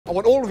I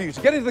want all of you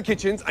to get into the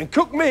kitchens and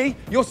cook me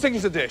your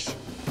signature dish.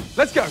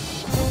 Let's go.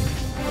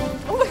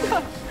 Oh my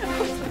God.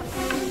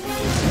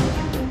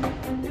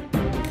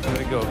 There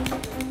we go.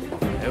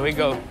 There we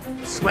go.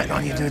 Sweating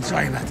on you, dude.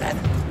 Sorry about that.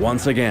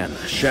 Once again,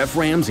 Chef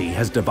Ramsay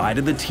has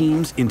divided the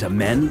teams into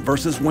men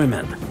versus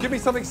women. Give me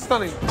something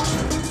stunning.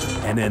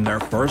 And in their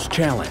first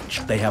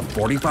challenge, they have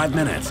 45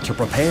 minutes to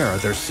prepare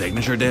their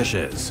signature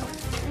dishes.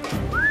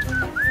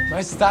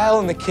 My style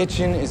in the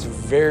kitchen is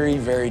very,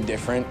 very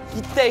different.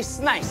 It tastes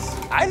nice.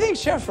 I think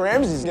Chef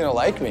Ramsay's gonna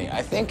like me.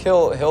 I think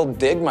he'll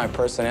dig my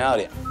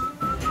personality.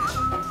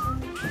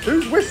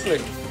 Who's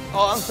whistling?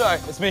 Oh, I'm sorry.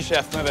 It's me,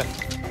 chef. My bad.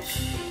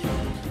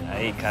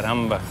 Ay,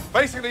 caramba.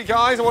 Basically,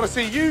 guys, I want to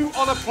see you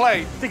on a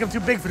plate. I think I'm too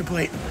big for the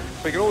plate.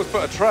 We can always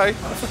put a tray.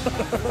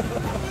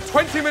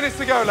 20 minutes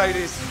to go,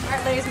 ladies. All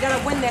right, ladies, we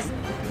gotta win this.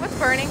 What's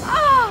burning?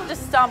 Oh,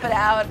 just stomp it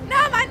out.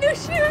 Not my new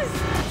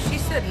shoes. She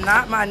said,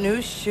 not my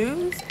new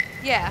shoes?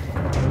 Yeah.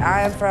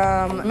 I'm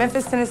from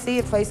Memphis, Tennessee,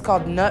 a place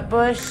called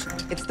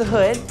Nutbush. It's the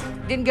hood.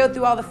 Didn't go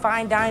through all the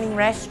fine dining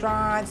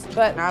restaurants,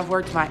 but I've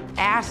worked my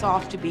ass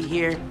off to be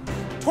here.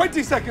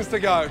 20 seconds to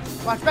go.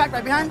 Watch back,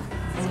 right behind.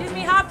 Excuse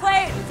me, hot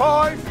plate.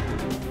 5,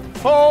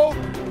 4,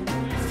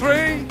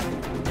 3,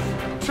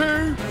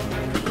 2,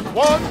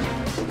 1,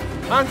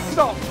 and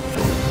stop.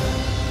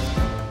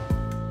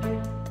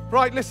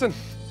 Right, listen.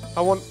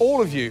 I want all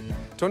of you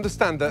to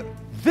understand that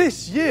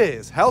this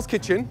year's Hell's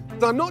Kitchen,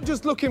 I'm not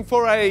just looking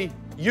for a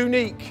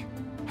unique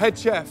head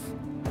chef.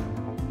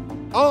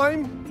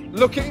 I'm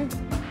looking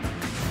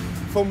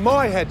for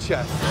my head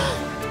chef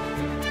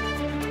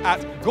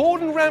at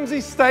Gordon Ramsay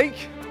Steak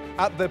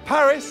at the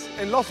Paris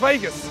in Las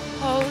Vegas.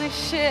 Holy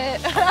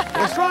shit.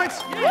 That's right.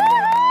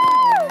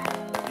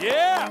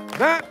 Yeah!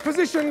 That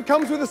position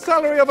comes with a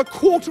salary of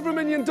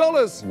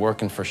 $250,000.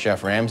 Working for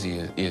Chef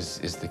Ramsay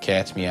is the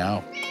cat's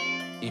meow.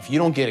 If you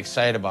don't get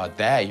excited about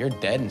that, you're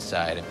dead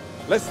inside.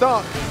 Let's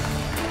start.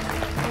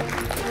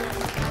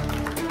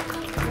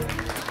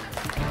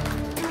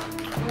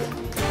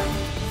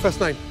 First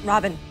name?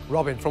 Robin,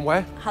 Robin. From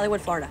where?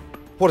 Hollywood, Florida.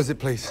 What is it,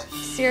 please?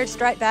 Seared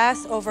striped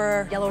bass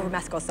over yellow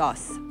romesco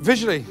sauce.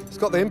 Visually, it's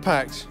got the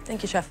impact.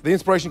 Thank you, chef. The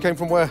inspiration came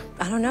from where?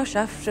 I don't know,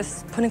 chef.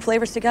 Just putting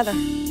flavors together.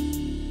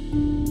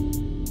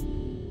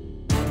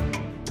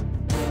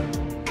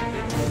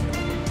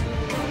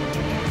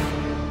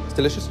 It's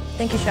delicious.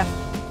 Thank you, chef.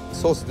 The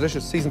sauce is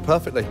delicious, seasoned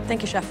perfectly.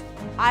 Thank you, chef.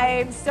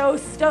 I'm so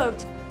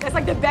stoked. That's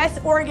like the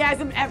best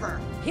orgasm ever.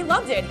 He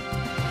loved it.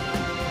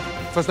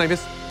 First name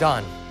is?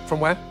 Don, From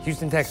where?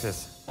 Houston,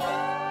 Texas.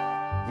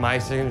 My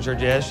signature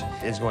dish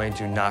is going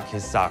to knock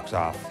his socks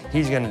off.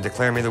 He's going to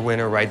declare me the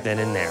winner right then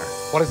and there.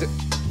 What is it?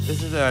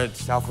 This is a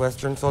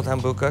Southwestern Sultan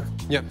Bukak.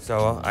 Yep.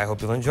 So I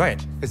hope you'll enjoy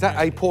it. Is that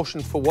a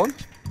portion for one?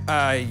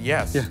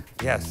 Yes. Yeah.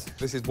 Yes.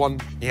 This is one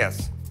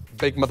Yes.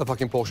 big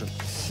motherfucking portion.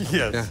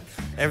 Yes. Yeah.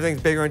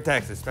 Everything's bigger in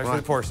Texas, especially Right.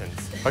 the portions.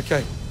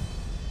 Okay.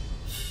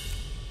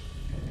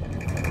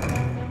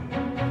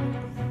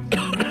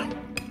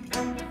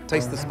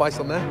 Taste the spice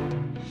on there.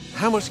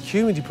 How much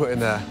cumin do you put in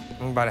there?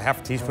 About a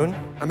half a teaspoon.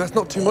 And that's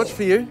not too much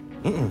for you?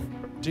 Mm-mm.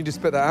 Do you just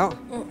spit that out?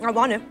 I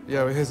want it.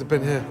 Yeah, well, here's a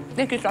bin here.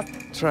 Thank you, chef.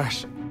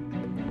 Trash.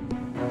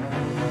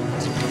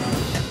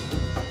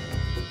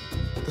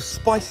 The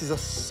spices are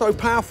so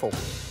powerful.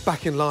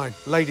 Back in line.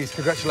 Ladies,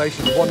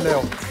 congratulations,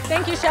 1-0.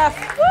 Thank you, chef.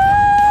 Woo!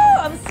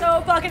 I'm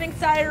so fucking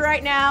excited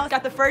right now.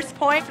 Got the first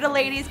point for the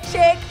ladies.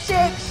 Shake,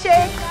 shake,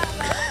 shake.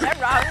 That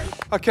Robin.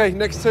 Okay,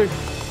 next two.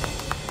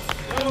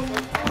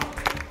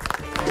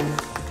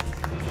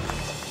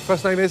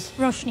 First name is?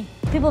 Roshni.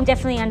 People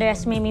definitely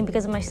underestimate me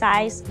because of my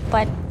size,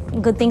 but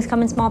good things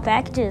come in small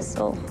packages,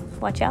 so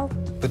watch out.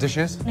 The dish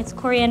is? It's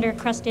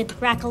coriander-crusted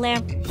rack of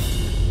lamb.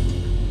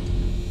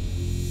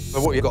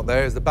 So what you got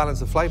there is the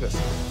balance of flavors.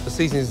 The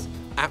seasoning is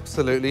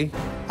absolutely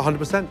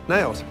 100%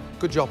 nailed.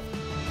 Good job.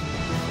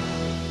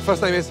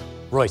 First name is?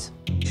 Royce.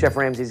 Chef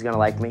Ramsay's gonna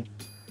like me.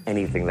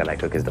 Anything that I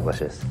cook is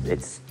delicious.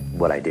 It's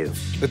what I do.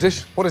 The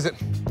dish, what is it?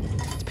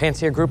 It's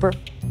Pansier Grouper.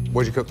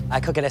 Where'd you cook? I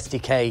cook at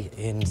SDK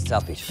in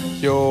South Beach.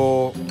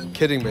 You're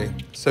kidding me.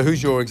 So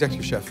who's your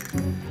executive chef?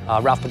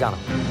 Ralph Pagano.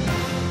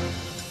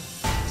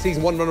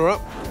 Season 1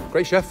 runner-up,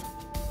 great chef.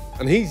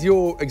 And he's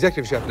your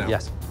executive chef now?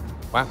 Yes.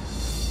 Wow.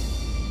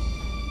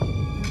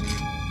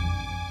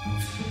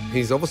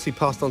 He's obviously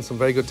passed on some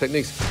very good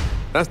techniques.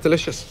 That's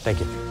delicious. Thank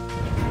you.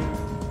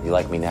 You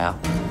like me now?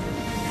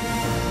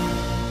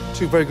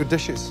 Two very good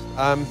dishes.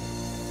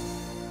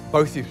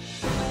 Both you.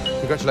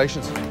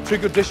 Congratulations. Two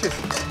good dishes.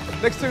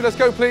 Next two, let's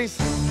go, please.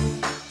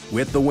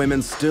 With the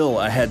women still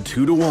ahead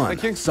 2-1,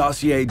 Thank you.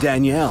 Saucier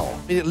Danielle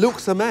It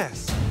looks a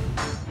mess.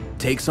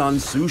 takes on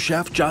sous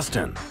chef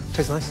Justin,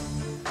 Tastes nice.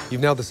 You've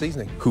nailed the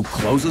seasoning. who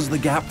closes the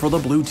gap for the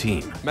blue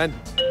team. Men,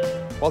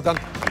 well done.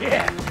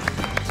 Yeah.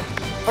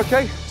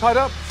 Okay, tied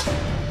up.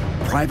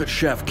 Private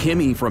chef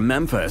Kimmy from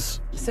Memphis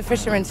It's a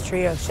fisherman's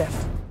trio,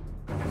 chef.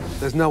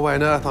 There's no way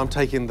on earth I'm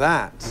taking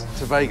that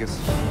to Vegas.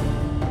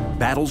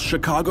 battles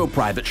Chicago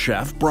private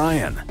chef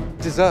Brian.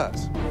 Dessert.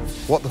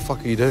 What the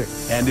fuck are you doing?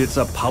 And it's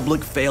a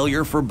public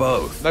failure for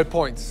both. No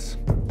points.